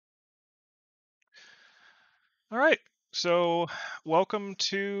All right, so welcome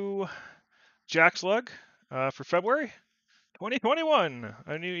to JaxLUG for February 2021.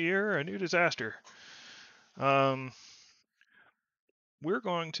 A new year, a new disaster. Um, we're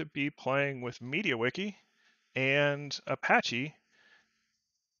going to be playing with Mediawiki and Apache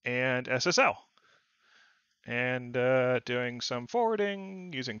and SSL, and doing some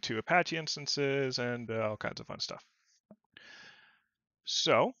forwarding using 2 Apache instances and all kinds of fun stuff.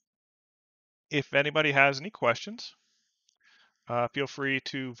 So, if anybody has any questions, feel free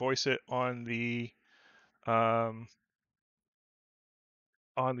to voice it um,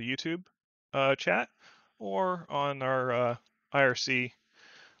 on the YouTube chat or on our IRC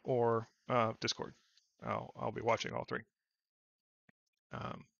or Discord. I'll be watching all three.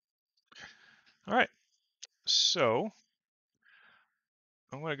 Um, all right, so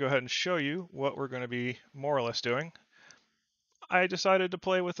I'm going to go ahead and show you what we're going to be more or less doing. I decided to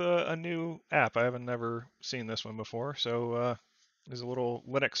play with a new app. I haven't never seen this one before. So there's a little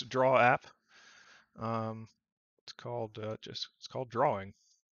Linux draw app. Um, it's called Drawing.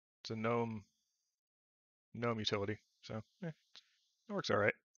 It's a GNOME utility. So it works all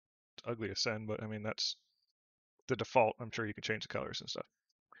right. It's ugly as sin, but I mean that's the default. I'm sure you can change the colors and stuff.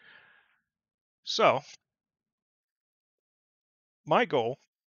 So my goal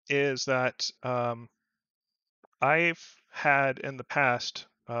is that I've had in the past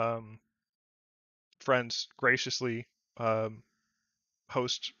friends graciously um,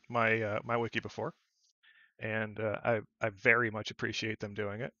 host my wiki before, and I very much appreciate them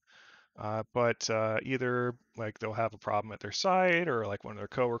doing it. But either like they'll have a problem at their site, or like one of their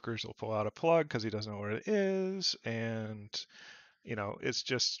coworkers will pull out a plug because he doesn't know what it is, and it's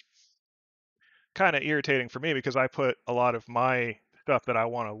just kind of irritating for me because I put a lot of my stuff that I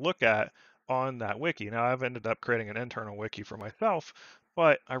want to look at on that wiki. Now I've ended up creating an internal wiki for myself,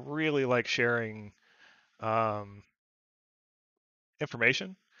 but I really like sharing um,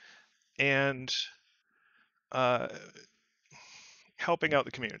 information and uh, helping out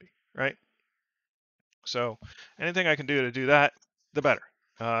the community, right? So anything I can do to do that, the better.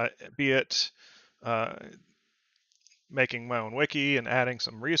 Uh, be it uh, making my own wiki and adding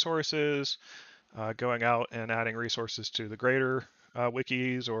some resources, going out and adding resources to the greater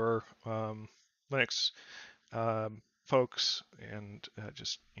wikis or Linux folks, and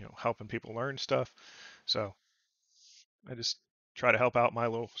just helping people learn stuff. So I just try to help out my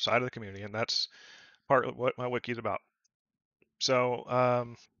little side of the community, and that's part of what my wiki is about. So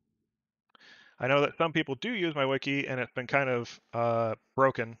I know that some people do use my wiki, and it's been kind of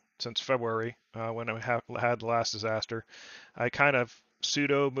broken since February when I had the last disaster. I kind of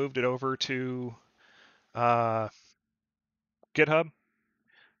sudo moved it over to uh, GitHub,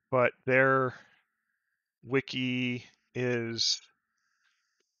 but their wiki is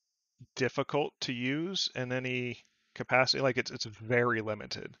difficult to use in any capacity. Like it's very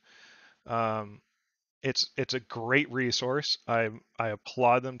limited. Um, it's a great resource. I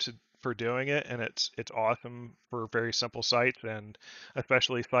applaud them for doing it, and it's awesome for very simple sites, and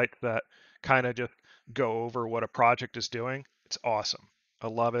especially sites that kind of just go over what a project is doing. It's awesome. I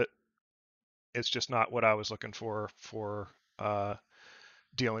love it. It's just not what I was looking for uh,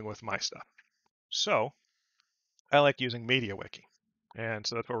 dealing with my stuff. So I like using Mediawiki, and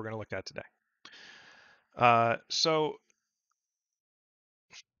so that's what we're going to look at today. So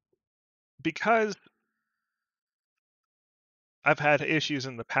because I've had issues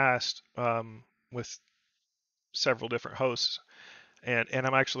in the past with several different hosts, and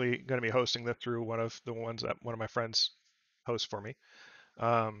I'm actually going to be hosting this through one of the ones that one of my friends hosts for me,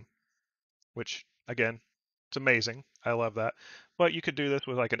 um, which again, it's amazing. I love that. But you could do this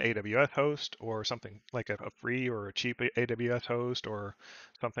with like an AWS host or something like a free or a cheap AWS host or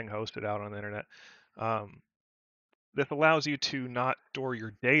something hosted out on the internet. Um, this allows you to not store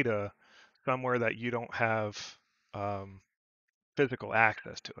your data somewhere that you don't have um, physical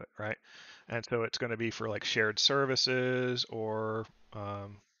access to it, right? And so it's going to be for like shared services or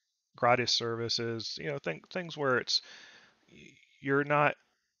gratis services, things where you're not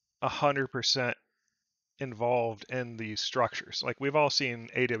 100% involved in these structures. Like we've all seen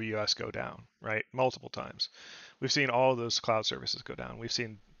AWS go down, right? Multiple times. We've seen all those cloud services go down. We've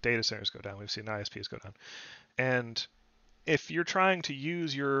seen data centers go down. We've seen ISPs go down. And if you're trying to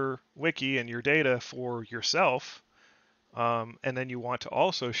use your wiki and your data for yourself, and then you want to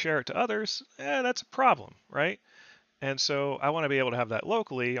also share it to others, that's a problem, right? And so I want to be able to have that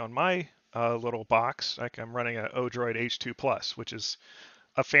locally on my little box. Like I'm running an Odroid H2 Plus, which is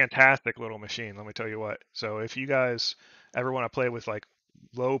a fantastic little machine. Let me tell you what. So if you guys ever want to play with like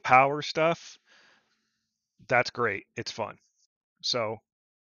low power stuff, that's great. It's fun. So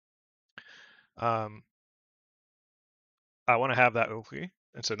um, I want to have that offically,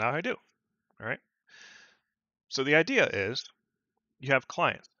 and so now I do. All right. So the idea is you have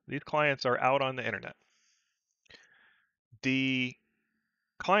clients. These clients are out on the internet. The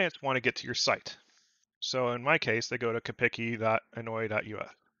clients want to get to your site. So in my case, they go to kapiki.annoy.us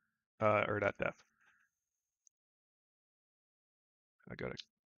or .dev. I go to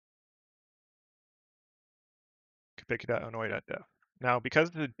kapiki.annoy.dev. Now, because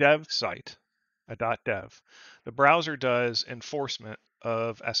it's a dev site, a .dev, the browser does enforcement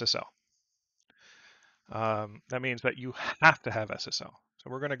of SSL. That means that you have to have SSL. So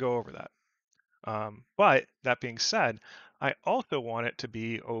we're going to go over that. But that being said, I also want it to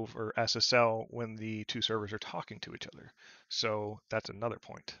be over SSL when the two servers are talking to each other. So that's another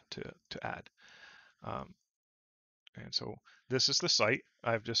point to add. Um, and so this is the site.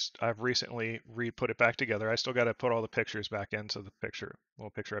 I've recently put it back together. I still got to put all the pictures back in, so the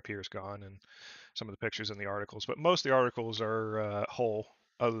little picture up here is gone, and some of the pictures in the articles. But most of the articles are whole,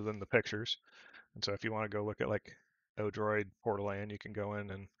 other than the pictures. And so if you want to go look at like Odroid Portalan, you can go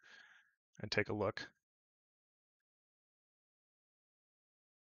in and take a look.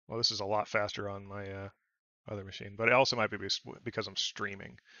 Well, this is a lot faster on my other machine, but it also might be because I'm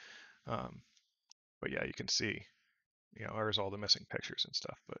streaming. Um, but yeah, you can see, there's all the missing pictures and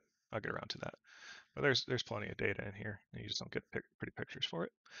stuff, but I'll get around to that. But there's plenty of data in here, and you just don't get pretty pictures for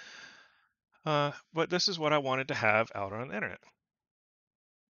it. But this is what I wanted to have out on the internet.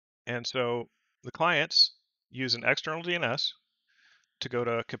 And so the clients use an external DNS to go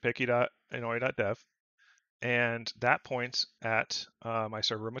to kapiki.annoy.dev, and that points at my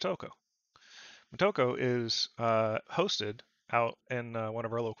server Motoko. Motoko is hosted out in one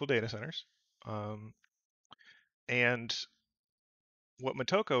of our local data centers. And what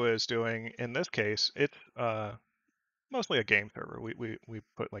Motoko is doing in this case, it's mostly a game server. We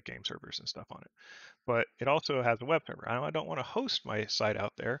put like game servers and stuff on it, but it also has a web server. I don't want to host my site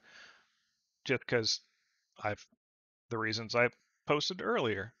out there just because I've the reasons I posted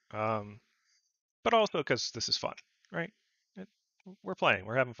earlier, but also because this is fun, right? It, we're playing,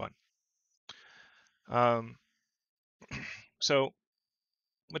 we're having fun. Um, so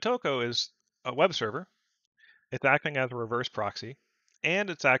Motoko is a web server. It's acting as a reverse proxy, and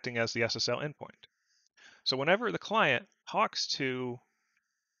it's acting as the SSL endpoint. So whenever the client talks to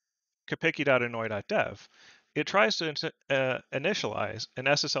kapiki.annoy.dev, it tries to initialize an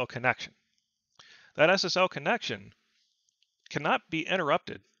SSL connection. That SSL connection cannot be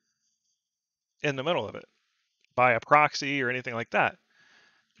interrupted in the middle of it by a proxy or anything like that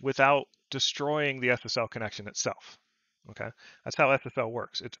without destroying the SSL connection itself. Okay, that's how SSL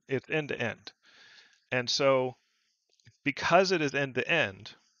works. It's end to end, and so because it is end to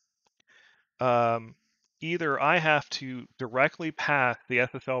end, either I have to directly pass the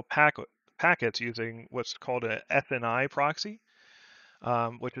SSL packets using what's called an SNI proxy,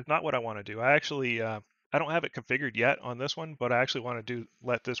 which is not what I want to do. I don't have it configured yet on this one, but I actually want to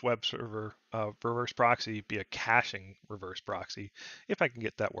let this web server reverse proxy be a caching reverse proxy if I can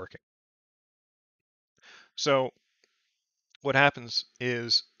get that working. So what happens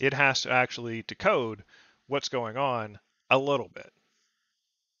is it has to actually decode what's going on a little bit,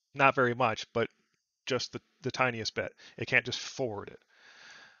 not very much, but just the tiniest bit. It can't just forward it.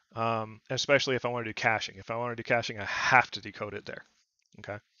 Especially if I want to do caching. If I want to do caching, I have to decode it there.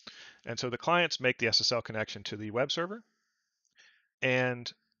 Okay. And so the clients make the SSL connection to the web server,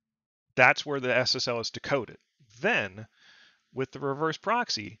 and that's where the SSL is decoded. Then, with the reverse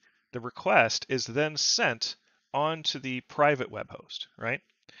proxy, the request is then sent onto the private web host, right?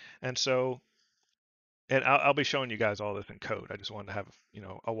 And so, and I'll be showing you guys all this in code. I just wanted to have,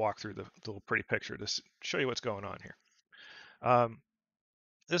 a walk through the little pretty picture to show you what's going on here.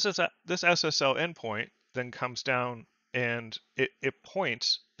 This SSL endpoint then comes down and it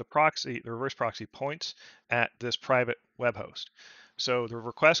points the reverse proxy points at this private web host. So the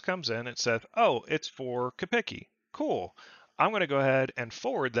request comes in, it says, oh, it's for Kapiki. Cool. I'm going to go ahead and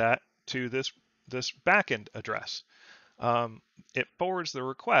forward that to this backend address. It forwards the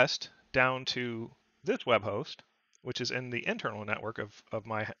request down to this web host, which is in the internal network of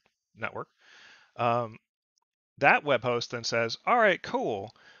my network. That web host then says, all right,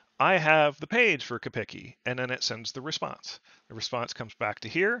 cool. I have the page for Kapiki. And then it sends the response. The response comes back to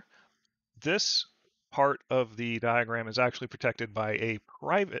here. This part of the diagram is actually protected by a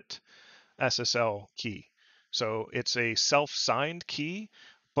private SSL key. So it's a self-signed key,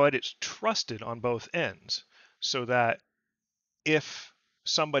 but it's trusted on both ends so that if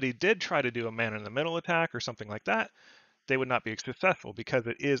somebody did try to do a man-in-the-middle attack or something like that, they would not be successful because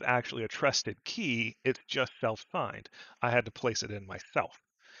it is actually a trusted key. It's just self-signed. I had to place it in myself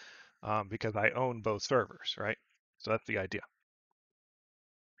because I own both servers, right? So that's the idea.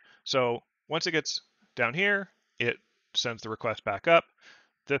 So once it gets down here, it sends the request back up.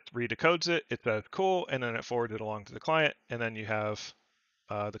 This redecodes it. It says cool, and then it forwards it along to the client, and then you have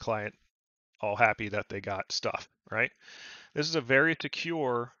the client all happy that they got stuff, right? This is a very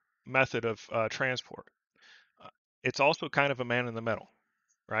secure method of transport. Uh, It's also kind of a man in the middle,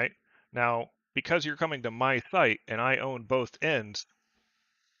 right? Now, because you're coming to my site and I own both ends,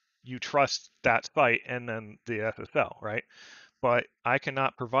 you trust that site and then the SSL, right? But I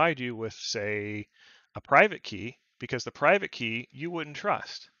cannot provide you with, say, a private key because the private key you wouldn't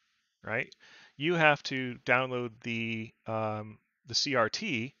trust, right? You have to download the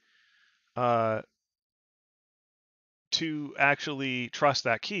CRT uh, to actually trust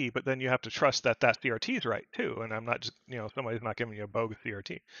that key, but then you have to trust that that CRT is right too. And I'm not just, somebody's not giving you a bogus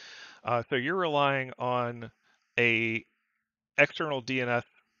CRT. So you're relying on a external DNS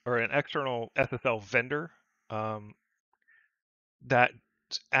or an external SSL vendor um, that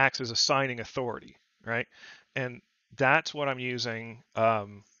acts as a signing authority, right? And that's what I'm using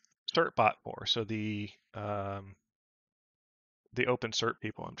certbot for. So the open cert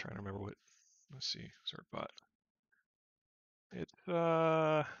people. I'm trying to remember what. Let's see, certbot. It's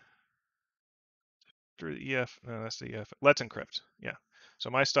through the EF. No, that's the EF. Let's Encrypt. Yeah. So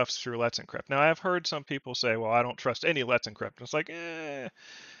my stuff's through Let's Encrypt. Now I've heard some people say, "Well, I don't trust any Let's Encrypt." It's like,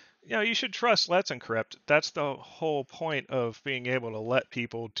 you should trust Let's Encrypt. That's the whole point of being able to let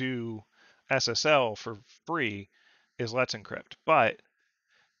people do SSL for free is Let's Encrypt. But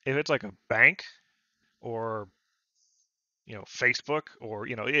if it's like a bank or Facebook or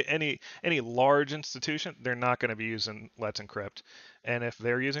any large institution, they're not going to be using Let's Encrypt. And if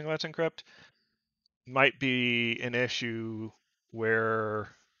they're using Let's Encrypt, might be an issue where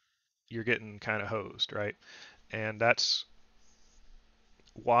you're getting kind of hosed, right? And that's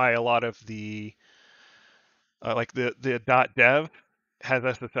why a lot of the like the .dev has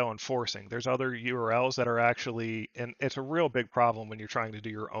SSL enforcing. There's other URLs that are actually, and it's a real big problem when you're trying to do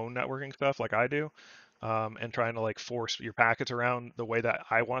your own networking stuff, like I do, and trying to like force your packets around the way that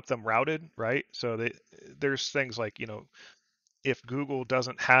I want them routed, right? So there's things like if Google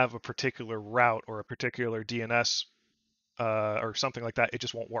doesn't have a particular route or a particular DNS or something like that, it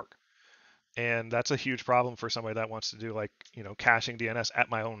just won't work. And that's a huge problem for somebody that wants to do like caching DNS at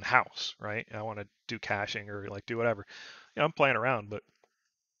my own house, right? I want to do caching or like do whatever. I'm playing around, but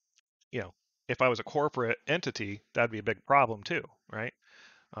you know, if I was a corporate entity, that'd be a big problem too, right?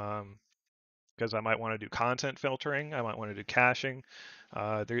 Because I might want to do content filtering, I might want to do caching.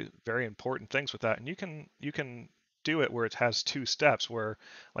 There's very important things with that, and you can do it where it has two steps, where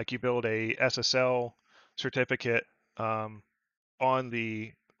like you build a SSL certificate on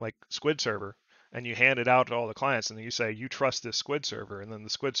the like Squid server, and you hand it out to all the clients, and then you say you trust this Squid server, and then the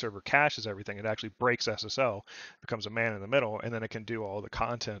Squid server caches everything. It actually breaks SSL, becomes a man in the middle, and then it can do all the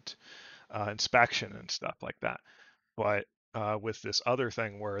content inspection and stuff like that. But with this other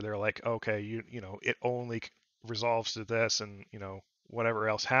thing where they're like, okay, it only resolves to this, and whatever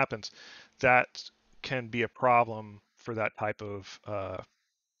else happens, that can be a problem for that type of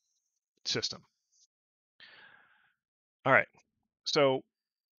system. All right. So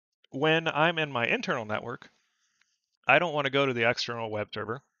when I'm in my internal network, I don't want to go to the external web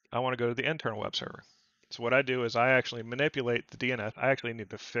server. I want to go to the internal web server. So what I do is I actually manipulate the DNS. I actually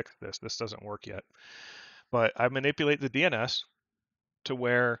need to fix this. This doesn't work yet. But I manipulate the DNS to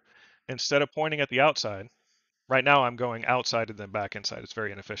where instead of pointing at the outside, right now I'm going outside and then back inside. It's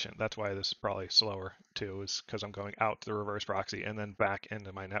very inefficient. That's why this is probably slower too, is because I'm going out to the reverse proxy and then back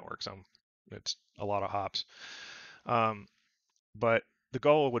into my network. So it's a lot of hops. Um, but the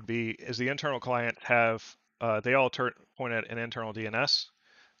goal would be is the internal clients have they all point at an internal DNS,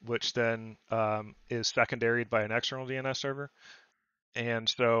 which then is secondaried by an external DNS server. And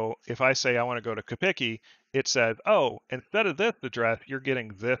so if I say I want to go to Kapiki, it says, oh, instead of this address, you're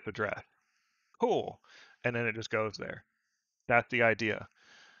getting this address. Cool. And then it just goes there. That's the idea.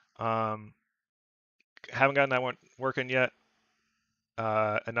 Um, haven't gotten that one working yet.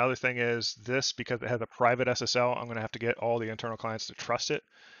 Another thing is this, because it has a private SSL, I'm going to have to get all the internal clients to trust it,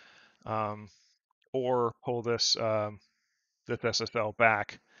 or pull this SSL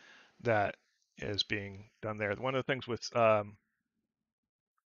back that is being done there. One of the things with the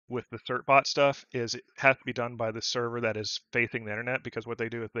certbot stuff is it has to be done by the server that is facing the internet, because what they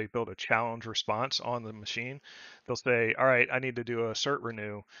do is they build a challenge response on the machine. They'll say, all right, I need to do a cert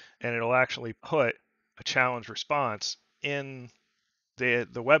renew, and it'll actually put a challenge response in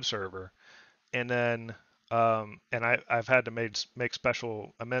the web server, and then and I've had to make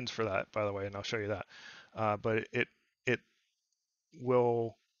special amends for that, by the way, and I'll show you that. But it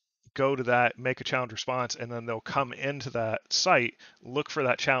will go to that, make a challenge response, and then they'll come into that site, look for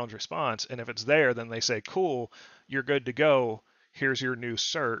that challenge response, and if it's there, then they say, "Cool, you're good to go. Here's your new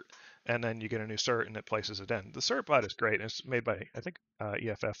cert." And then you get a new cert, and it places it in. The cert bot is great. It's made by, I think,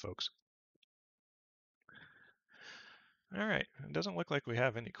 EFF folks. All right. It doesn't look like we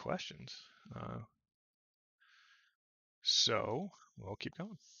have any questions. So we'll keep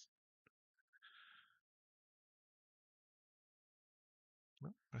going.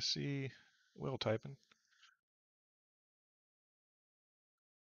 I see Will typing.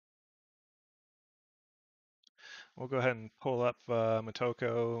 We'll go ahead and pull up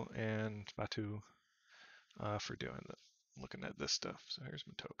Motoko and Batu for looking at this stuff. So here's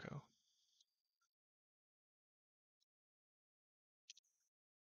Motoko.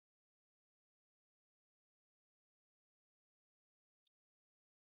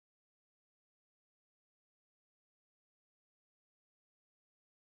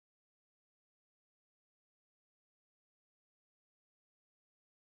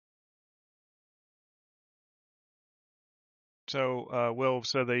 So Will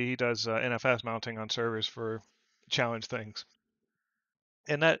said that he does NFS mounting on servers for challenge things,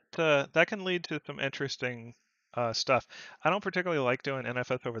 and that can lead to some interesting stuff. I don't particularly like doing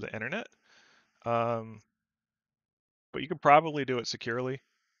NFS over the internet, um, but you could probably do it securely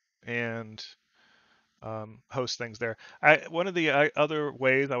and host things there. One of the other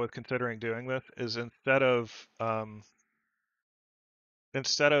ways I was considering doing this is instead of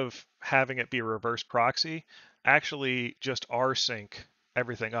having it be a reverse proxy, actually just rsync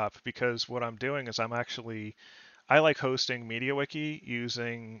everything up, because what I'm doing is I like hosting Mediawiki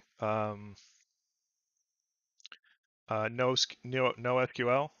using no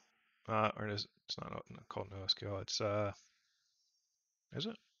SQL, or it's not called no SQL. It's is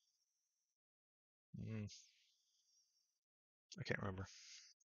it? Mm, I can't remember.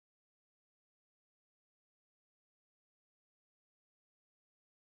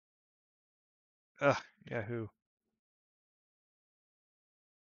 Yahoo.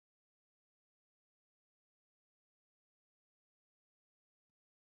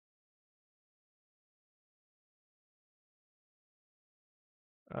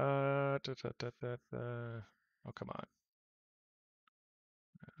 Oh, come on.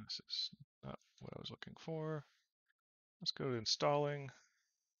 This is not what I was looking for. Let's go to installing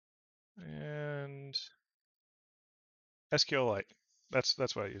and SQLite. That's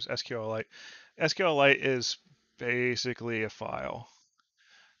what I use. SQLite. SQLite is basically a file.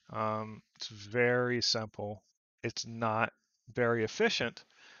 It's very simple. It's not very efficient,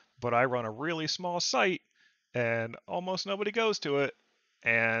 but I run a really small site and almost nobody goes to it.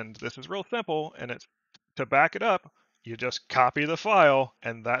 And this is real simple. And it's to back it up, you just copy the file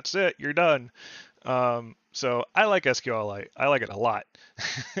and that's it. You're done. So I like SQLite. I like it a lot.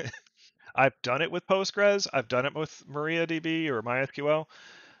 I've done it with Postgres. I've done it with MariaDB or MySQL.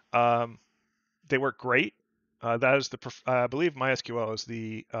 Um, they work great. That is I believe MySQL is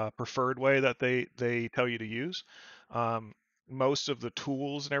the preferred way that they tell you to use. Um, Most of the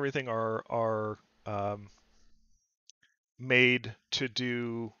tools and everything are made to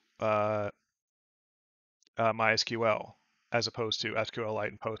do MySQL as opposed to SQLite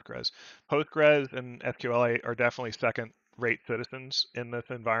and Postgres. Postgres and SQLite are definitely second-rate citizens in this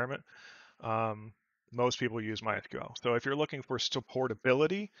environment. Um, Most people use MySQL. So if you're looking for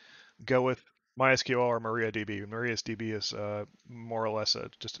supportability, go with MySQL or MariaDB. MariaDB is more or less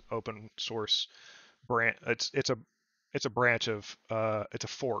just an open source branch. It's a branch of it's a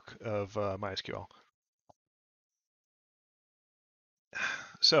fork of MySQL.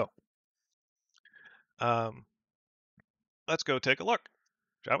 So um, let's go take a look,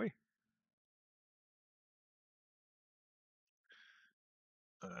 shall we?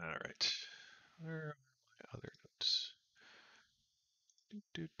 All right. Where are my other notes?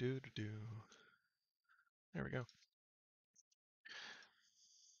 Do. There we go.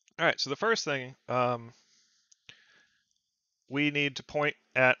 All right. So the first thing, we need to point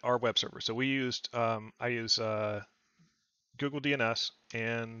at our web server. So I use Google DNS,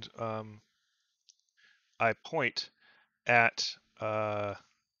 and I point at Will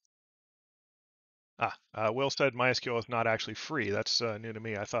said MySQL is not actually free. That's new to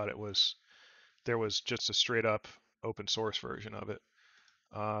me. I thought there was just a straight up open source version of it,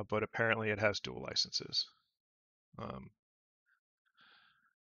 but apparently it has dual licenses. Um,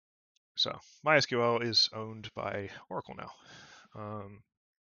 so MySQL is owned by Oracle now,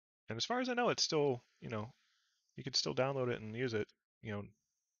 and as far as I know, it's still, you can still download it and use it, you know,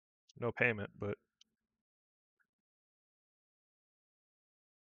 no payment. But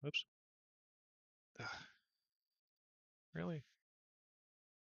oops, ugh, really?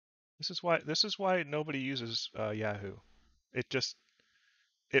 This is why nobody uses Yahoo. It just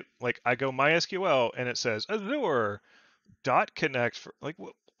it like I go MySQL and it says Azure dot connect for like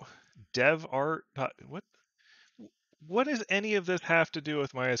what dev art dot, what does any of this have to do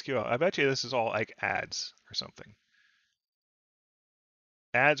with MySQL? I bet you this is all like ads or something.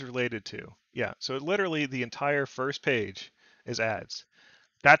 Ads related to. Yeah. So literally the entire first page is ads.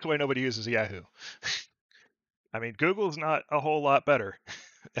 That's why nobody uses Yahoo. I mean, Google's not a whole lot better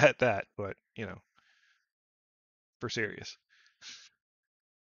at that, but for serious.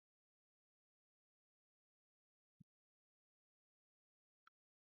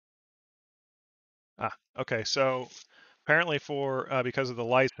 Okay. So apparently for because of the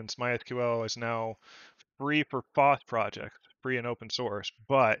license, MySQL is now free for FOSS projects, free and open source.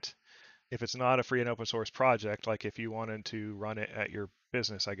 But if it's not a free and open source project, like if you wanted to run it at your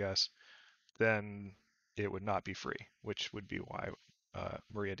business, I guess, then it would not be free, which would be why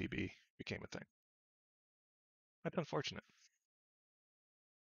MariaDB became a thing. That's unfortunate.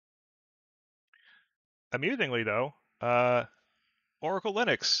 Amusingly, though, Oracle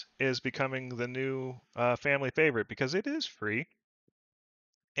Linux is becoming the new family favorite because it is free,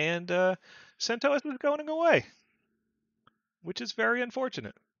 and CentOS is going away, which is very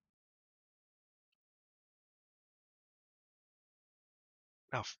unfortunate.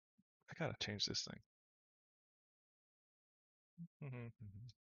 Oh, I gotta change this thing.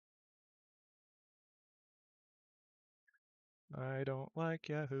 I don't like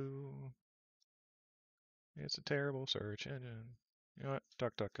Yahoo. It's a terrible search engine. You know what?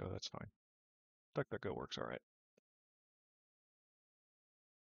 DuckDuckGo, that's fine. DuckDuckGo works all right.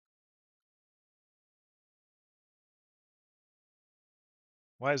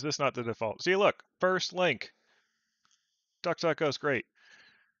 Why is this not the default? See, look, first link. DuckDuckGo is great.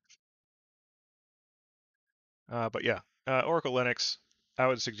 But yeah, Oracle Linux, I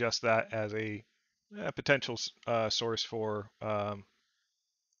would suggest that as a potential source for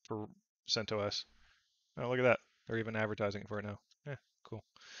CentOS. Oh, look at that. They're even advertising it for it now. Yeah, cool.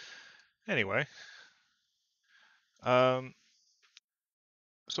 Anyway, um,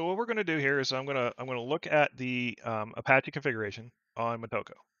 so what we're going to do here is I'm gonna look at the Apache configuration on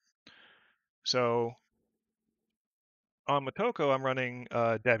Motoko. So on Motoko, I'm running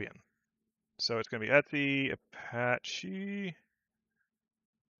Debian. So it's going to be Etsy Apache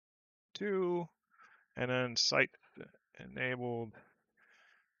 2, and then site enabled,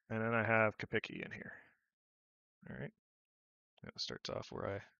 and then I have Kapiki in here. All right. It starts off where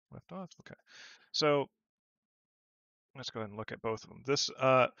I left off. Okay. So let's go ahead and look at both of them. This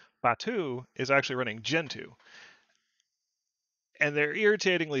Batu is actually running Gentoo, and they're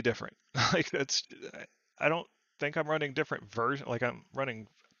irritatingly different. Like that's, I don't think I'm running different version. Like I'm running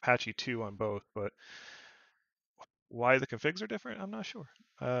Apache 2 on both, but why the configs are different, I'm not sure.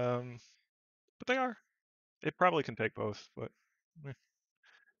 But they are. It probably can take both, but eh,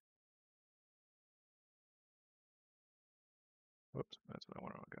 whoops, that's what I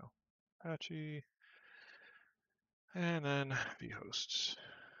want to go. Apache, and then vhosts.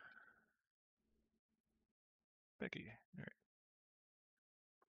 Becky.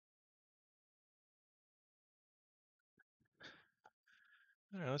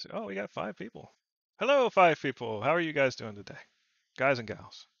 All right, let's see. Oh, we got 5 people. Hello, 5 people. How are you guys doing today? Guys and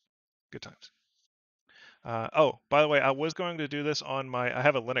gals. Good times. Oh, by the way, I was going to do this on I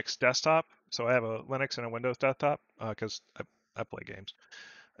have a Linux desktop, so I have a Linux and a Windows desktop because I play games,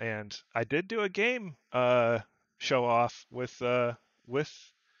 and I did do a game show off with with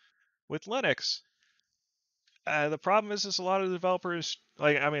Linux. The problem is a lot of developers,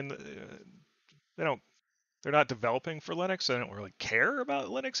 like, I mean, they don't they're not developing for Linux. So they don't really care about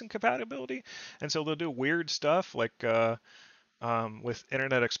Linux and compatibility, and so they'll do weird stuff like with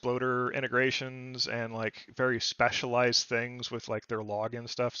Internet Explorer integrations and like very specialized things with like their login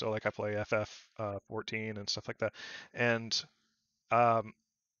stuff. So like I play FF 14 and stuff like that, and um,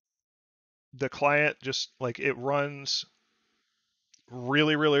 the client just like it runs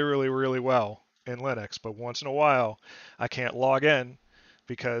really, really, really, really well in Linux, but once in a while I can't log in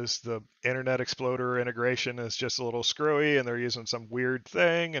because the Internet Explorer integration is just a little screwy and they're using some weird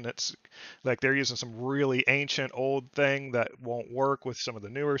thing and it's like they're using some really ancient old thing that won't work with some of the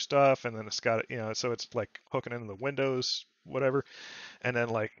newer stuff and then it's got so it's like hooking into the Windows whatever and then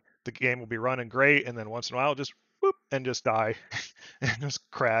like the game will be running great and then once in a while just whoop and just die and just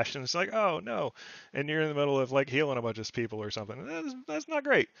crash and it's like oh no and you're in the middle of like healing a bunch of people or something that's not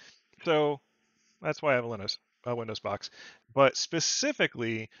great so that's why I have a Windows box. But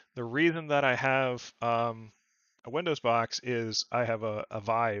specifically, the reason that I have a Windows box is I have a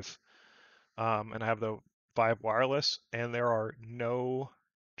Vive, and I have the Vive wireless, and there are no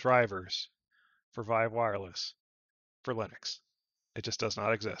drivers for Vive Wireless for Linux. It just does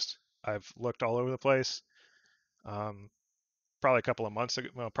not exist. I've looked all over the place. Um, Probably a couple of months ago,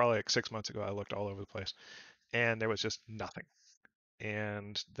 well, probably like 6 months ago, I looked all over the place, and there was just nothing.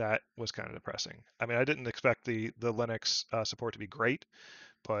 And that was kind of depressing. I mean, I didn't expect the Linux support to be great,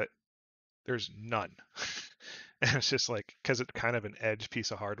 but there's none. And it's just like because it's kind of an edge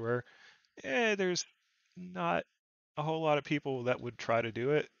piece of hardware, there's not a whole lot of people that would try to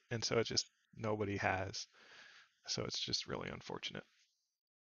do it, and so it's just nobody has. So it's just really unfortunate.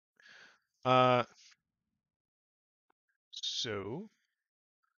 Uh, so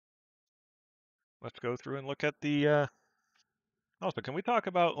let's go through and look at the. Also, can we talk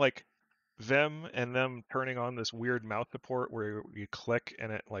about like them and them turning on this weird mouse support where you click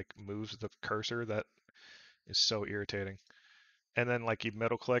and it like moves the cursor? That is so irritating. And then like you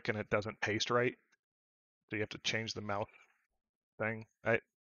middle click and it doesn't paste right, so you have to change the mouse thing. I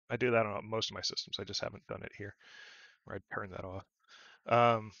do that on most of my systems. I just haven't done it here where I turn that off.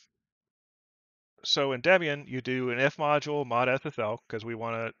 Um, so in Debian, you do an if module mod SSL because we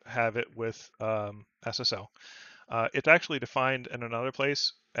want to have it with SSL. It's actually defined in another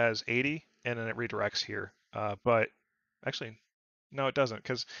place as 80, and then it redirects here. But actually, no, it doesn't,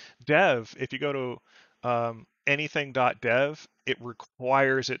 because dev, if you go to anything.dev, it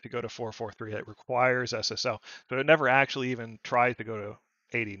requires it to go to 443. It requires SSL. So it never actually even tries to go to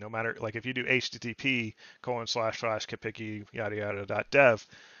 80, no matter, like if you do HTTP :// yada yada dot dev,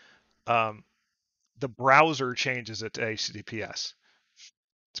 um, the browser changes it to HTTPS.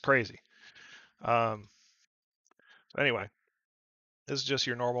 It's crazy. Um, so anyway, this is just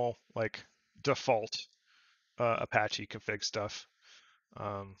your normal like default Apache config stuff,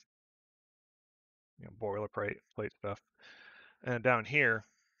 um, boilerplate plate stuff. And down here,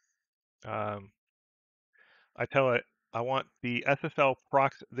 um, I tell it I want the SSL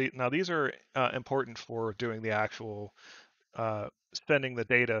proxy. Now these are important for doing the actual sending the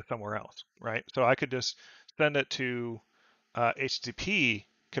data somewhere else, right? So I could just send it to HTTP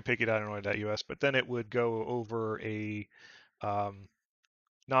config.annoy.us, but then it would go over a um,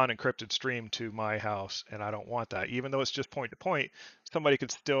 non-encrypted stream to my house, and I don't want that. Even though it's just point to point, somebody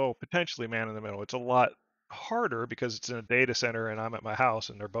could still potentially man in the middle. It's a lot harder because it's in a data center and I'm at my house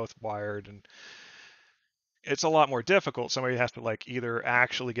and they're both wired, and it's a lot more difficult. Somebody has to like either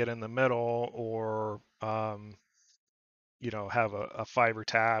actually get in the middle or have a fiber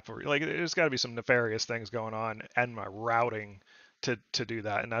tap, or like there's got to be some nefarious things going on and my routing to do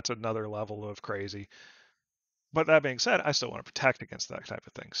that, and that's another level of crazy. But that being said, I still want to protect against that type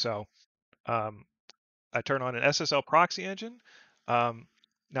of thing. So um, I turn on an SSL proxy engine. Um,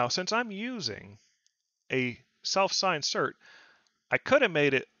 Now, since I'm using a self-signed cert, I could have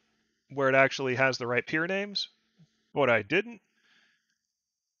made it where it actually has the right peer names, but I didn't,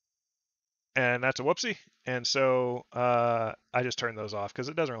 and that's a whoopsie. And so I just turned those off because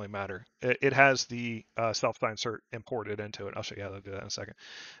it doesn't really matter. It has the self-signed cert imported into it. I'll show you how to do that in a second.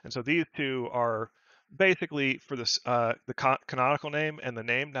 And so these two are basically for this the canonical name and the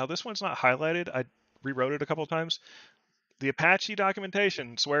name. Now this one's not highlighted. I rewrote it a couple of times. The Apache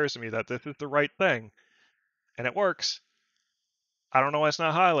documentation swears to me that this is the right thing, and it works. I don't know why it's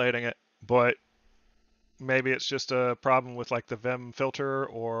not highlighting it, but maybe it's just a problem with like the Vim filter,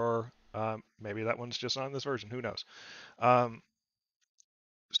 or maybe that one's just on this version. Who knows? Um,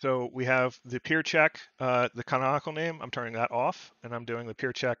 so we have the peer check, the canonical name. I'm turning that off, and I'm doing the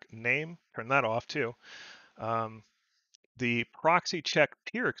peer check name. Turn that off too. Um, the proxy check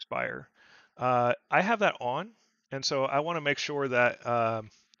peer expire. I have that on, and so I want to make sure that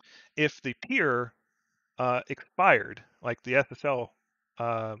if the peer expired, like the SSL,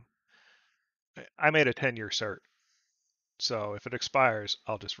 uh, I made a 10-year cert. So if it expires,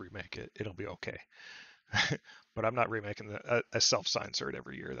 I'll just remake it. It'll be okay. But I'm not remaking a self-signed cert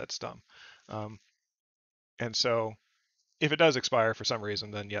every year. That's dumb. Um, and so if it does expire for some reason,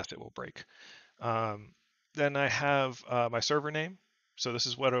 then yes, it will break. Then I have my server name. So this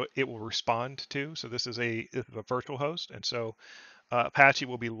is what it will respond to. So this is a virtual host, and so Apache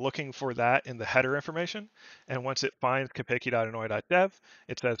will be looking for that in the header information. And once it finds kapeki.annoy.dev,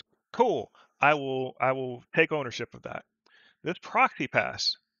 it says, "Cool, I will take ownership of that." This proxy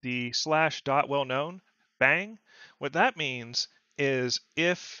pass, the slash dot well known, bang. What that means is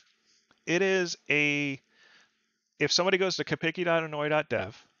it is a if somebody goes to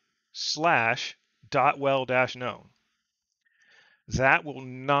kapeki.annoy.dev slash dot well dash known, that will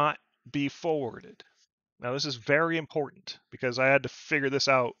not be forwarded. Now this is very important because I had to figure this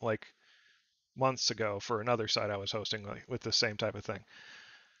out like months ago for another site I was hosting with the same type of thing.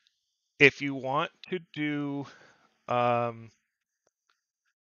 If you want to do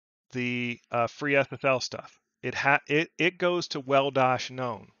the free SSL stuff. It goes to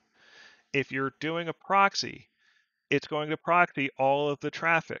well-known. If you're doing a proxy, it's going to proxy all of the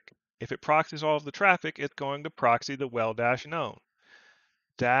traffic. If it proxies all of the traffic, it's going to proxy the well-known.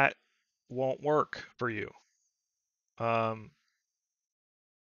 That won't work for you.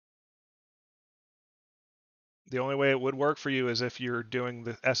 The only way it would work for you is if you're doing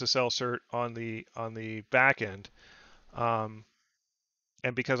the SSL cert on the back end.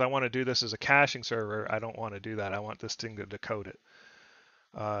 And because I want to do this as a caching server, I don't want to do that. I want this thing to decode it.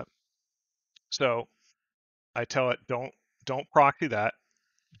 So I tell it don't proxy that.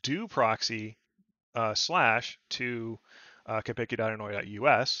 Do proxy slash to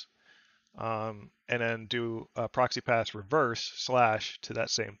kpiki.annoy.us, and then do proxy pass reverse slash to that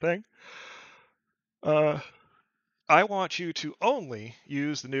same thing. I want you to only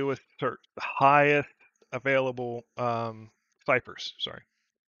use the newest cert, the highest available ciphers. Sorry.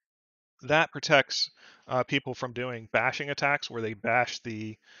 That protects people from doing bashing attacks where they bash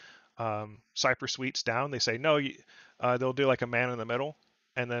the cipher suites down. They say no, they'll do like a man in the middle,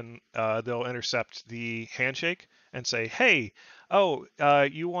 and then they'll intercept the handshake and say, hey, oh,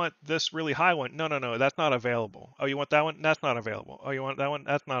 you want this really high one? No, no, no, that's not available. Oh, you want that one? That's not available. Oh, you want that one?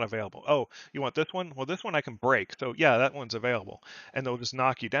 That's not available. Oh, you want this one? Well, this one I can break. So yeah, that one's available, and they'll just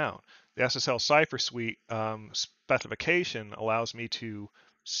knock you down. The SSL cipher suite specification allows me to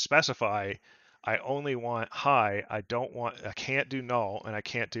specify I only want high. I can't do null, and I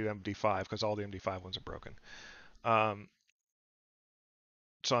can't do MD5 because all the MD5 ones are broken.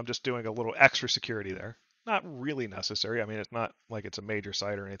 So I'm just doing a little extra security there. Not really necessary. I mean, it's not like it's a major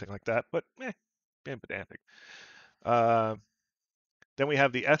site or anything like that, but being pedantic. Then we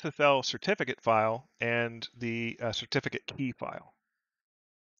have the SSL certificate file and the certificate key file.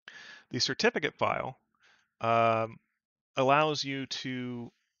 The certificate file allows you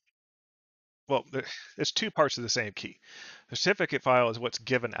to well, there's two parts of the same key. The certificate file is what's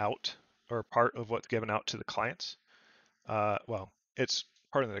given out, or part of what's given out to the clients. Well, it's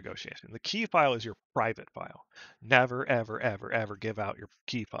part of the negotiation. The key file is your private file. Never, ever, ever, ever give out your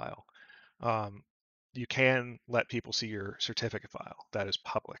key file. You can let people see your certificate file. That is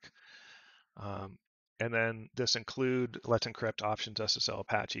public. And then this include let's encrypt options SSL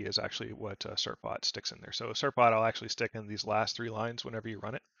Apache is actually what certbot sticks in there. So certbot I'll actually stick in these last 3 lines whenever you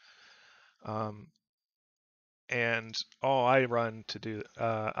run it. And all I run to do,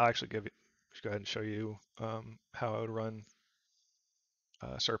 I'll actually go ahead and show you how I would run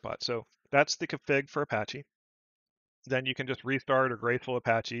certbot. So that's the config for Apache. Then you can just restart or graceful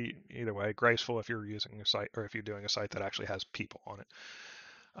Apache, either way. Graceful if you're using a site or if you're doing a site that actually has people on it.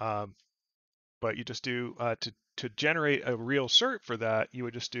 But you just do to generate a real cert for that, you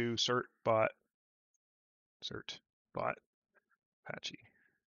would just do certbot Apache.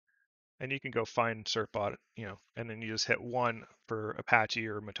 And you can go find certbot, and then you just hit 1 for Apache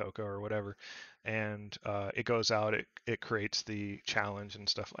or Matoka or whatever, and it goes out. It creates the challenge and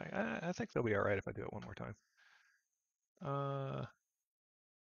stuff like. I think they'll be all right if I do it one more time.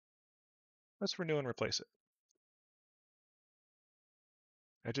 Let's renew and replace it.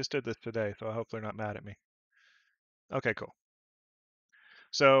 I just did this today, so I hope they're not mad at me. Okay, cool.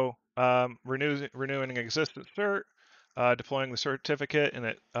 So renewing an existing cert, deploying the certificate, and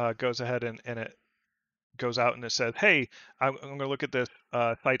it goes ahead and it goes out and it says, hey, I'm going to look at this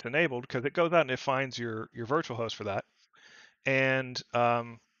site's enabled, because it goes out and it finds your virtual host for that. And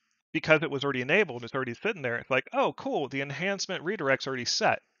because it was already enabled, it's already sitting there. It's like, oh, cool, the enhancement redirect's already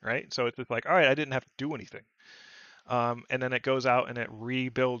set, right? So it's just like, all right, I didn't have to do anything. And then it goes out and it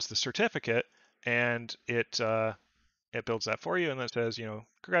rebuilds the certificate, and it builds that for you, and it says,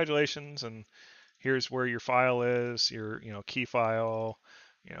 congratulations, and here's where your file is, your key file,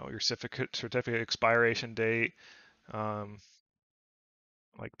 your certificate expiration date, like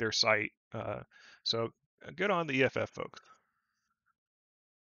their site. So good on the EFF folks.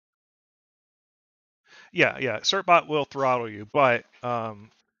 Yeah, certbot will throttle you, but I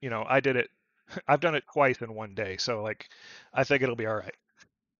did it. I've done it twice in one day, so like I think it'll be all right.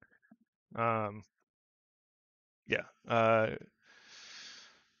 Yeah.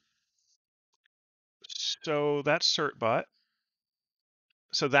 So that's certbot.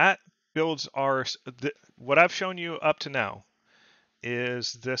 So that builds what I've shown you up to now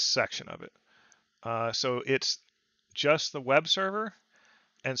is this section of it. So it's just the web server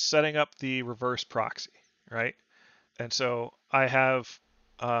and setting up the reverse proxy, right? And so I have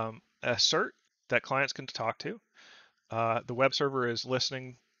a cert that clients can talk to. The web server is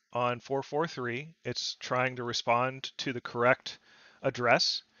listening on 443. It's trying to respond to the correct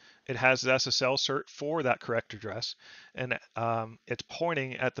address. It has the SSL cert for that correct address, and it's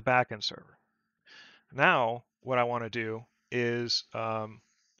pointing at the backend server. Now, what I want to do is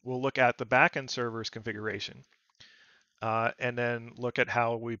we'll look at the backend server's configuration and then look at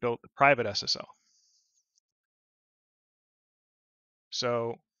how we built the private SSL.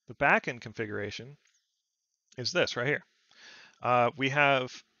 So the backend configuration is this right here. We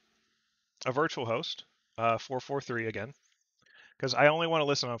have a virtual host, 443 again, because I only want to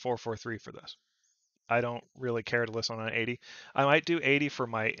listen on 443 for this. I don't really care to listen on 80. I might do 80 for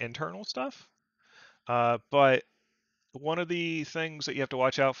my internal stuff, but one of the things that you have to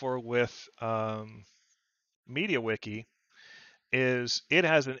watch out for with Mediawiki is it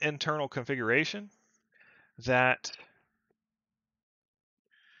has an internal configuration that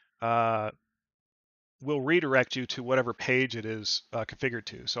uh, will redirect you to whatever page it is configured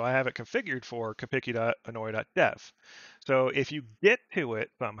to. So I have it configured for kapiki.annoy.dev. So if you get to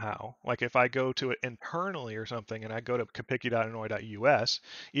it somehow, like if I go to it internally or something and I go to kapiki.annoy.us,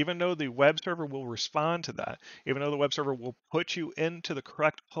 even though the web server will respond to that, even though the web server will put you into the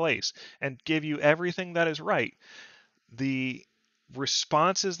correct place and give you everything that is right, the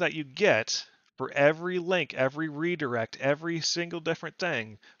responses that you get for every link, every redirect, every single different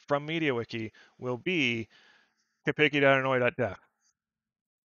thing from MediaWiki will be kapiki.annoy.dev,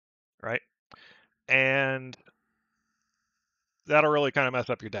 right? And that'll really kind of mess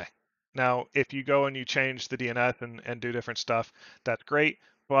up your day. Now, if you go and you change the DNS and do different stuff, that's great,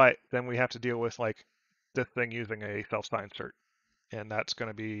 but then we have to deal with like this thing using a self-signed cert, and that's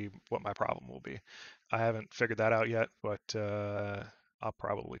going to be what my problem will be. I haven't figured that out yet, but I'll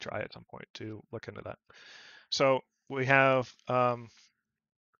probably try at some point to look into that. So we have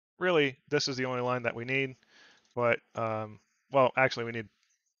really this is the only line that we need, but well, actually we need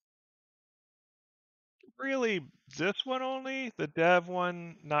really this one only. The dev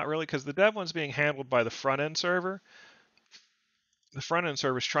one, not really, because the dev one's being handled by the front end server. The front end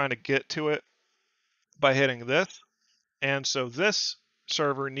server is trying to get to it by hitting this, and so this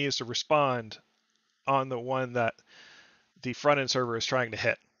server needs to respond on the one that the front end server is trying to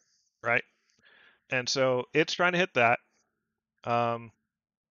hit, right? And so it's trying to hit that. So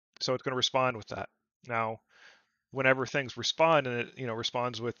it's going to respond with that. Now, whenever things respond and it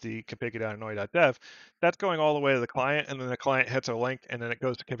responds with the config.annoy.dev, that's going all the way to the client, and then the client hits a link and then it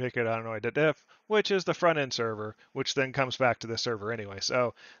goes to config.annoy.dev, which is the front end server, which then comes back to the server anyway.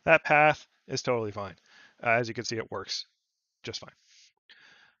 So that path is totally fine. As you can see, it works just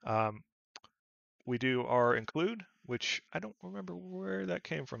fine. We do our include, which I don't remember where that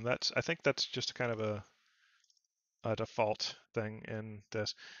came from. I think that's just kind of a default thing in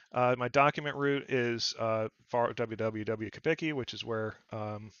this. My document root is www.kapiki, which is where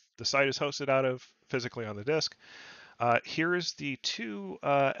the site is hosted out of physically on the disk. Here's the two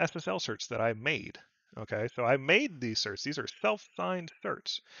SSL certs that I made. Okay, so I made these certs. These are self-signed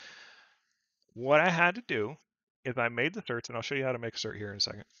certs. What I had to do is I made the certs, and I'll show you how to make a cert here in a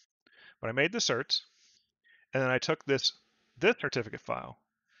second. But I made the certs, and then I took this certificate file,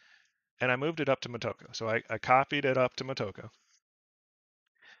 and I moved it up to Motoko. So I copied it up to Motoko,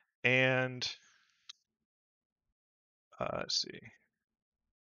 and let's see,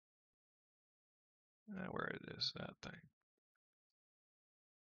 where it is that thing.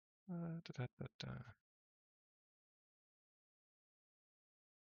 Da, da, da, da.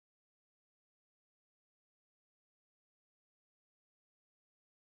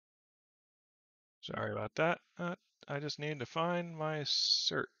 Sorry about that. I just need to find my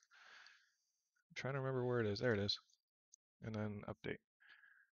cert. I'm trying to remember where it is. There it is. And then update.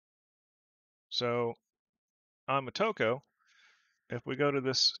 So on Motoko, if we go to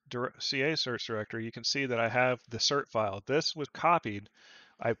this CA search directory, you can see that I have the cert file. This was copied.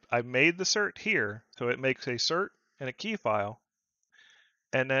 I made the cert here, so it makes a cert and a key file.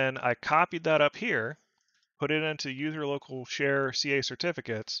 And then I copied that up here, put it into user local share CA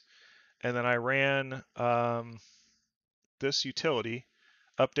certificates, and then I ran this utility,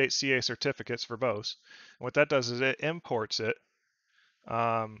 update CA certificates verbose. And what that does is it imports it.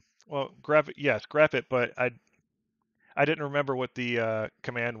 Well, grep it, yes, grep it, but I didn't remember what the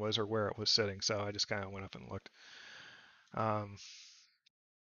command was or where it was sitting, so I just kind of went up and looked. What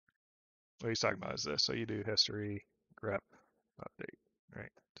he's talking about is this. So you do history, grep, update,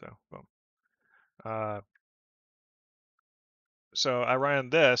 right? So boom. Uh, so I ran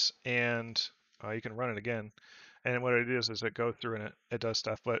this, and you can run it again. And what it is it goes through and it does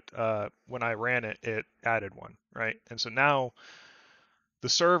stuff. But when I ran it, it added one, right? And so now the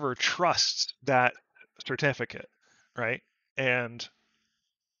server trusts that certificate, right? And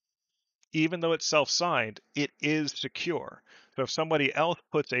even though it's self-signed, it is secure. So if somebody else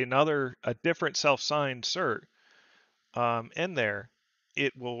puts a different self-signed cert in there,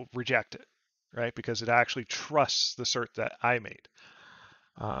 it will reject it, right? Because it actually trusts the cert that I made.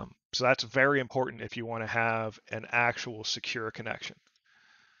 So that's very important if you want to have an actual secure connection.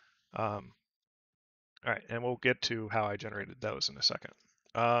 Um, all right, and we'll get to how I generated those in a second.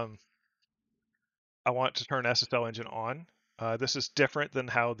 I want to turn SSL engine on. This is different than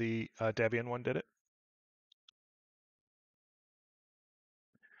how the Debian one did it.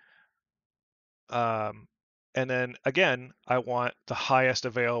 And then again, I want the highest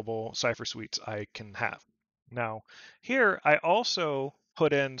available cipher suites I can have. Now, here I also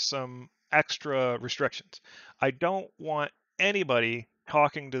put in some extra restrictions. I don't want anybody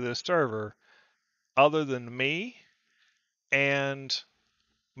talking to this server other than me and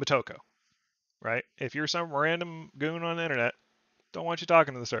Motoko, right? If you're some random goon on the internet, don't want you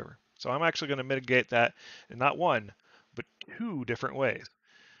talking to the server. So I'm actually going to mitigate that in not one, but two different ways.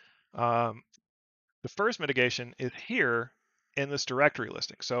 Um, The first mitigation is here in this directory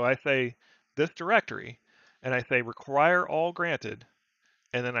listing. So I say this directory, and I say require all granted,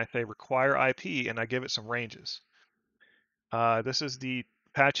 and then I say require IP, and I give it some ranges. This is the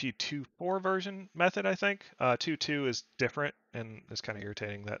Apache 2.4 version method, I think. 2.2 is different, and it's kind of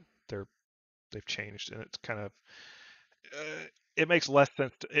irritating that they've changed, and it's kind of it makes less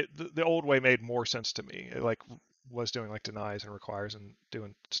sense. The old way made more sense to me. It like was doing like denies and requires and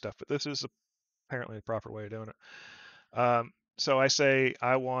doing stuff, but this is apparently the proper way of doing it. So I say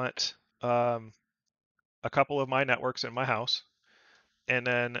I want a couple of my networks in my house, and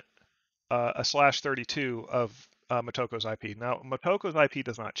then a /32 of Motoko's IP. Now Motoko's IP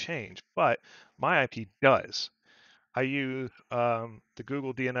does not change, but my IP does. I use the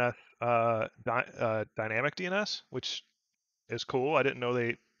Google DNS dynamic DNS, which is cool. I didn't know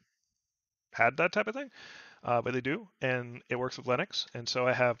they had that type of thing, but they do, and it works with Linux. And so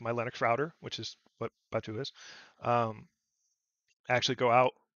I have my Linux router, which is what Batu is. Actually go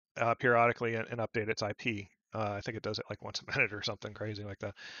out periodically and update its IP. I think it does it like once a minute or something crazy like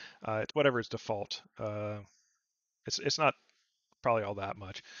that. It's whatever its default. It's not probably all that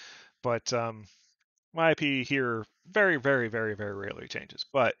much, but my IP here very very very very rarely changes.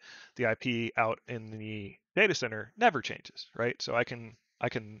 But the IP out in the data center never changes, right? So I can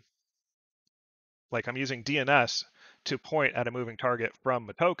like I'm using DNS to point at a moving target from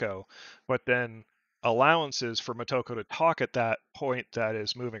Motoko, but then allowances for Motoko to talk at that point that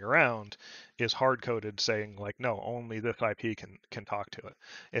is moving around is hard coded saying like no, only this IP can talk to it.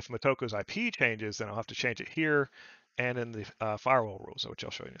 If Motoko's IP changes, then I'll have to change it here and in the firewall rules, which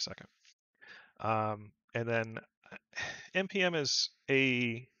I'll show you in a second. And then npm is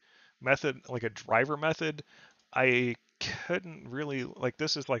a method like a driver method. I couldn't really like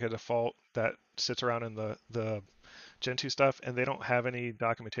this is like a default that sits around in the Gentoo stuff, and they don't have any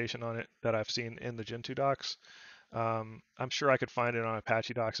documentation on it that I've seen in the Gentoo docs. I'm sure I could find it on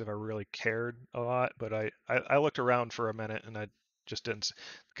Apache docs if I really cared a lot, but I looked around for a minute and I just didn't.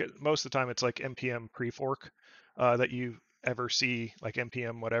 Most of the time it's like npm prefork that you ever see like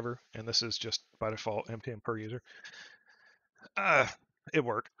npm whatever, and this is just by default npm per user. Uh, it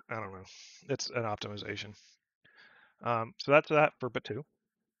worked. I don't know. It's an optimization. So that's that for Batu.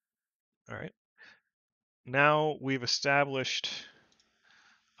 All right. Now we've established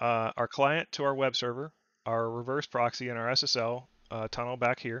our client to our web server, our reverse proxy, and our SSL tunnel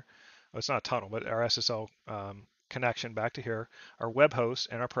back here. Well, it's not a tunnel, but our SSL connection back to here, our web host,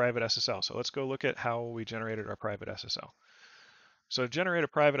 and our private SSL. So let's go look at how we generated our private SSL. So to generate a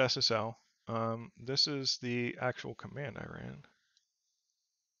private SSL, this is the actual command I ran.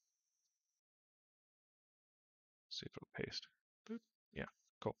 See if it'll paste. Boop. Yeah,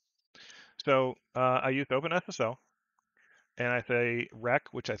 cool. So I used OpenSSL, and I say rec,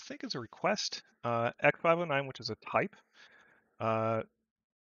 which I think is a request, x509, which is a type, uh,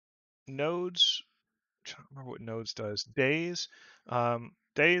 nodes. I don't remember what nodes does. Days,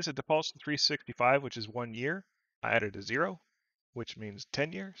 days it defaults to 365, which is 1 year. I added a 0, which means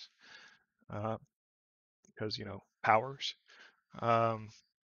 10 years, uh, because powers. Um,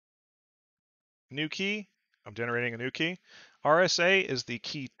 New key. I'm generating a new key. RSA is the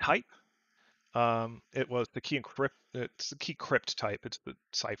key type. It was the key encrypt. It's the key crypt type. It's the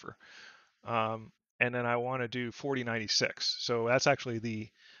cipher. Um, and then I want to do 4096. So that's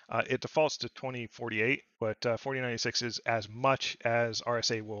actually it defaults to 2048, but 4096 is as much as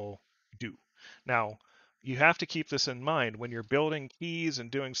RSA will do. Now, you have to keep this in mind when you're building keys and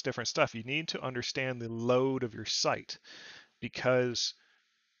doing different stuff. You need to understand the load of your site because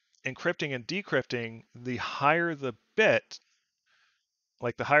encrypting and decrypting, the higher the bit,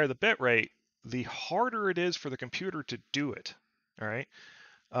 like the higher the bit rate, the harder it is for the computer to do it. All right.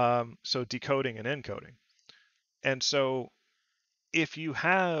 So decoding and encoding. And so if you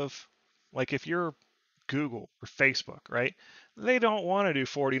have, like, if you're Google or Facebook, right? They don't want to do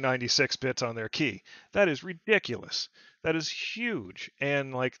 4096 bits on their key. That is ridiculous. That is huge.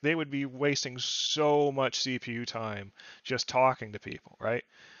 And like they would be wasting so much CPU time just talking to people, right?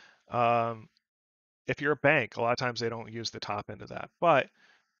 Um, if you're a bank, a lot of times they don't use the top end of that. But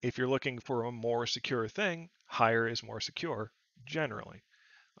if you're looking for a more secure thing, higher is more secure generally.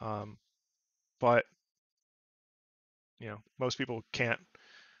 Um, but most people can't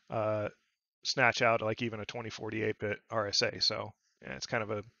uh, snatch out like even a 2048 bit RSA. So yeah,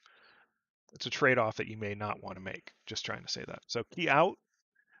 it's a trade-off that you may not want to make. Just trying to say that. So key out.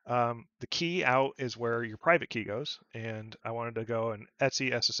 The key out is where your private key goes, and I wanted to go an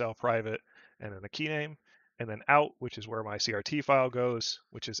Etsy SSL private and then a key name, and then out, which is where my CRT file goes,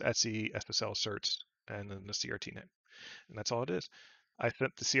 which is Etsy SSL certs, and then the CRT name, and that's all it is. I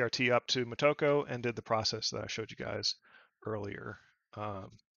sent the CRT up to Motoko and did the process that I showed you guys earlier.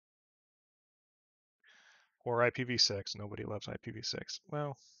 Um, or IPv6. Nobody loves IPv6.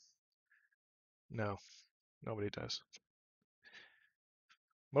 Well, no, nobody does.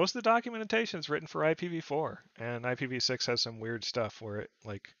 Most of the documentation is written for IPv4, and IPv6 has some weird stuff where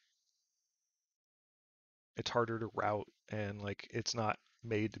it's harder to route, and like it's not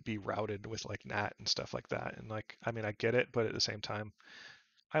made to be routed with like NAT and stuff like that. And like, I mean, I get it, but at the same time,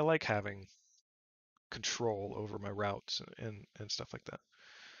 I like having control over my routes and stuff like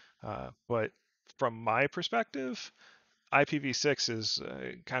that. But from my perspective, IPv6 is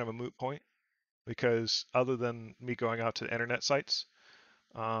kind of a moot point because other than me going out to internet sites,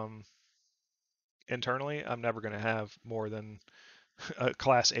 um, internally, I'm never going to have more than a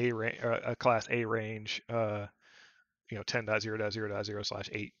class A range,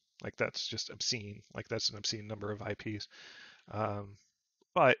 10.0.0.0/8. Like that's just obscene. Like that's an obscene number of IPs. Um,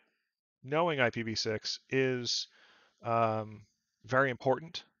 but knowing IPv6 is um, very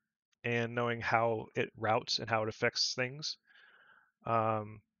important, and knowing how it routes and how it affects things.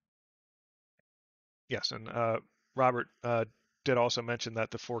 Um, Yes, and Robert did also mention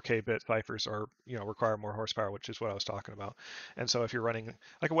that the 4K bit ciphers are, require more horsepower, which is what I was talking about. And so if you're running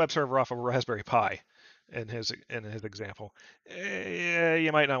like a web server off of a Raspberry Pi, in his example, you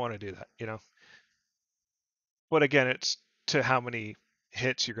might not want to do that. But again, it's to how many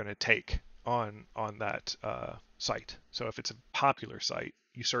hits you're going to take on that site. So if it's a popular site,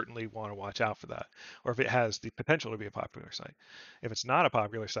 you certainly want to watch out for that, or if it has the potential to be a popular site. If it's not a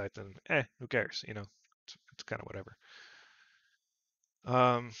popular site, then who cares? It's kind of whatever.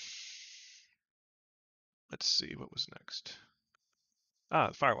 Um, let's see what was next.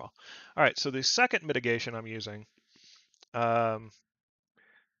 The firewall. All right, so the second mitigation I'm using um,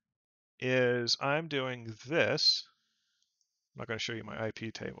 is I'm doing this. I'm not going to show you my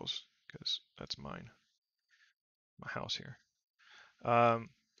IP tables because that's my house here.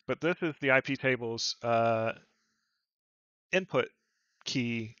 But this is the IP tables input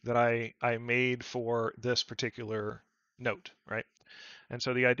key that I made for this particular note, right? And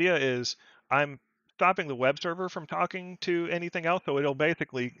so the idea is I'm stopping the web server from talking to anything else, so it'll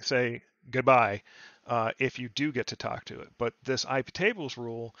basically say goodbye if you do get to talk to it. But this IP tables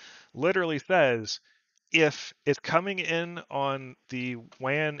rule literally says if it's coming in on the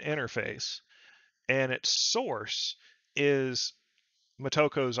WAN interface and its source is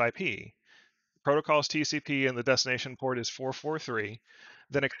Motoko's IP, protocol's TCP and the destination port is 443,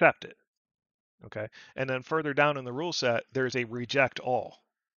 then accept it. Okay. And then further down in the rule set, there's a reject all.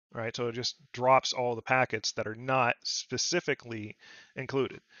 Right. So it just drops all the packets that are not specifically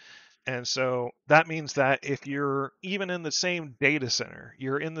included. And so that means that if you're even in the same data center,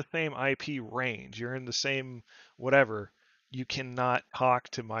 you're in the same IP range, you're in the same whatever, you cannot talk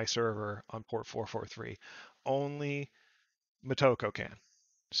to my server on port 443. Only Motoko can.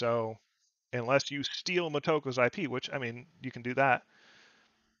 So unless you steal Motoko's IP, which I mean, you can do that.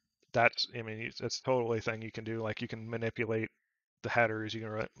 I mean, it's totally a thing you can do. Like you can manipulate the headers,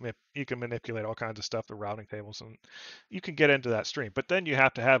 you can manipulate all kinds of stuff, the routing tables, and you can get into that stream. But then you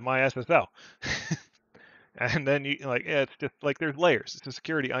have to have my SSL, and then it's just like there's layers. It's a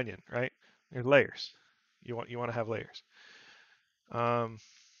security onion, right? There's layers. You want to have layers.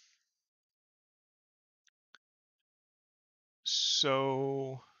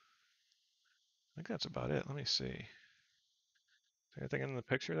 So I think that's about it. Let me see. Is there anything in the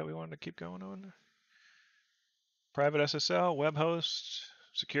picture that we wanted to keep going on? Private SSL, web host,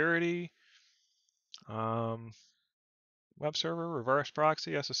 security. Um, web server, reverse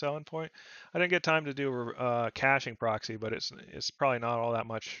proxy, SSL endpoint. I didn't get time to do caching proxy, but it's probably not all that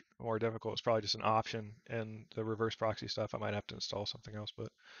much more difficult. It's probably just an option, and the reverse proxy stuff I might have to install something else. But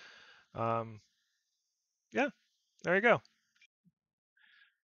yeah, there you go.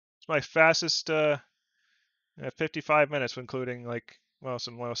 It's my fastest 55 minutes, including like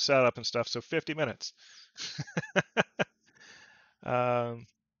some setup and stuff. So 50 minutes. um,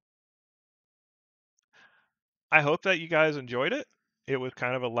 I hope that you guys enjoyed it. It was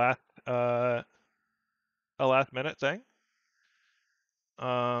kind of uh, a last minute thing.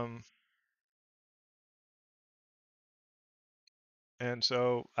 Um, and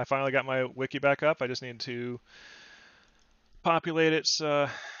so I finally got my wiki back up. I just need to populate its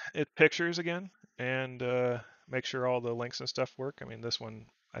pictures again and make sure all the links and stuff work. I mean, this one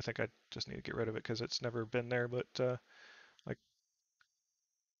I think I just need to get rid of it because it's never been there. But like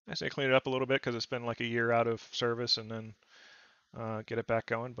I say, clean it up a little bit because it's been like a year out of service, and then get it back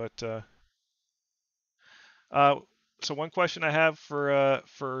going. But uh, so one question I have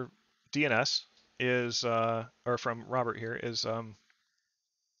for DNS is, or from Robert here is, and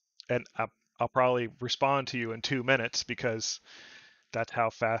I'll probably respond to you in 2 minutes because that's how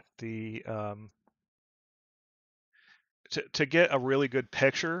fast the to get a really good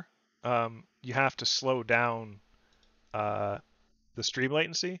picture, you have to slow down uh, the stream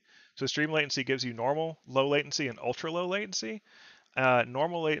latency. So stream latency gives you normal, low latency, and ultra low latency.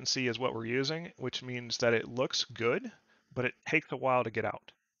 Normal latency is what we're using, which means that it looks good, but it takes a while to get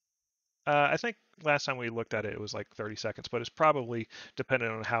out. I think last time we looked at it, it was like 30 seconds, but it's probably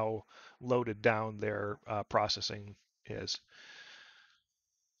dependent on how loaded down their processing is.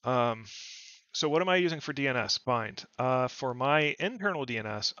 Um, so what am I using for DNS bind? For my internal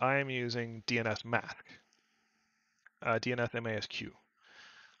DNS, I am using DNS mask, DNS MASQ.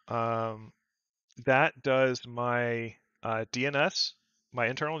 Um, that does my DNS, my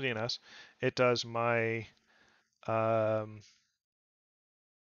internal DNS. It does my um,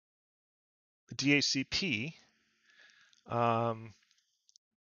 DHCP, um,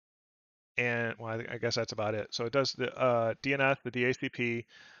 and well, I guess that's about it. So it does the DNS, the DHCP.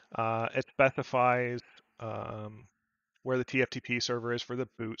 It specifies where the TFTP server is for the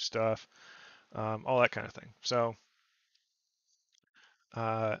boot stuff, all that kind of thing. So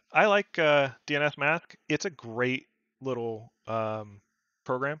I like DNS Mask. It's a great little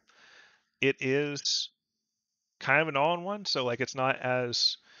program. It is kind of an all-in-one, so like it's not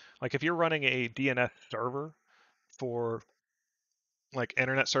as like if you're running a DNS server for like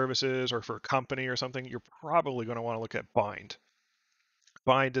internet services or for a company or something, you're probably going to want to look at Bind.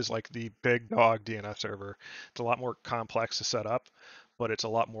 Bind is like the big dog DNS server. It's a lot more complex to set up, but it's a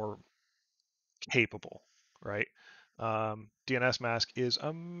lot more capable, right? DNS Mask is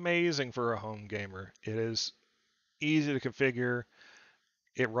amazing for a home gamer. It is easy to configure.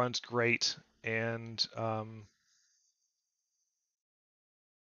 It runs great, and I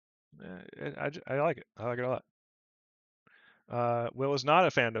like it. I like it a lot. Will is not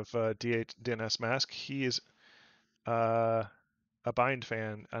a fan of DNS Mask. He is uh, a bind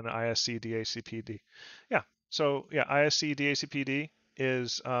fan, an ISC DHCPD. Yeah. So yeah, ISC DHCPD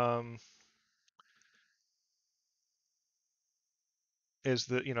is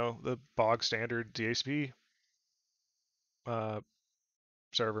the the bog standard DHCP uh,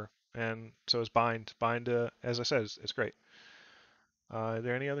 server, and so is bind. Bind, as I said, it's great. Are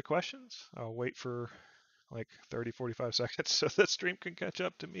there any other questions? I'll wait for like 30, 45 seconds so that stream can catch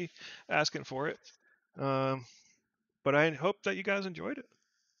up to me asking for it. Um, but I hope that you guys enjoyed it.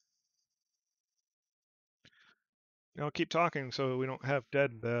 I'll keep talking so we don't have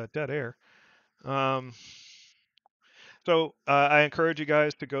dead air. Um, so I encourage you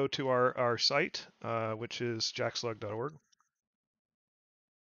guys to go to our site, which is jaxlug.org.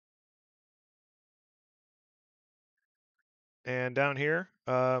 And down here,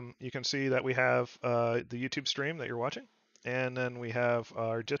 you can see that we have the YouTube stream that you're watching, and then we have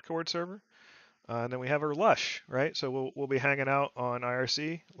our Discord server, and then we have our Lush, right? So we'll be hanging out on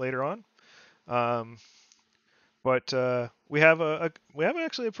IRC later on. Um, but we have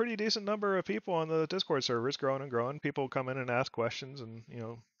actually a pretty decent number of people on the Discord server. It's growing and growing. People come in and ask questions, and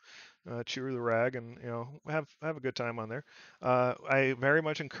chew the rag, and have a good time on there. I very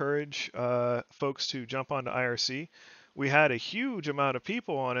much encourage folks to jump onto IRC. We had a huge amount of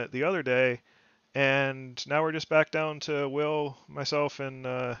people on it the other day, and now we're just back down to Will, myself, and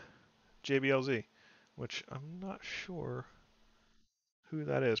JBLZ, which I'm not sure who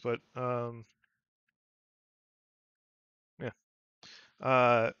that is, but yeah.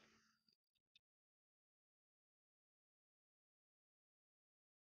 Uh,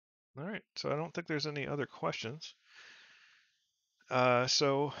 all right, so I don't think there's any other questions.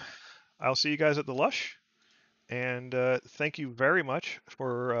 So I'll see you guys at the Lush. And thank you very much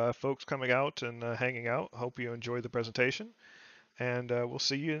for folks coming out and hanging out. Hope you enjoyed the presentation. And we'll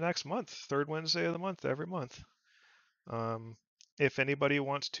see you next month, third Wednesday of the month, every month. Um, if anybody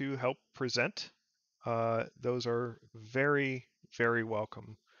wants to help present, those are very, very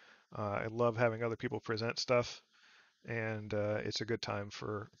welcome. I love having other people present stuff, and it's a good time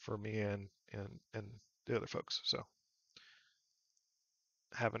for me and the other folks. So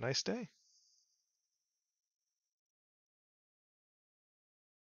have a nice day.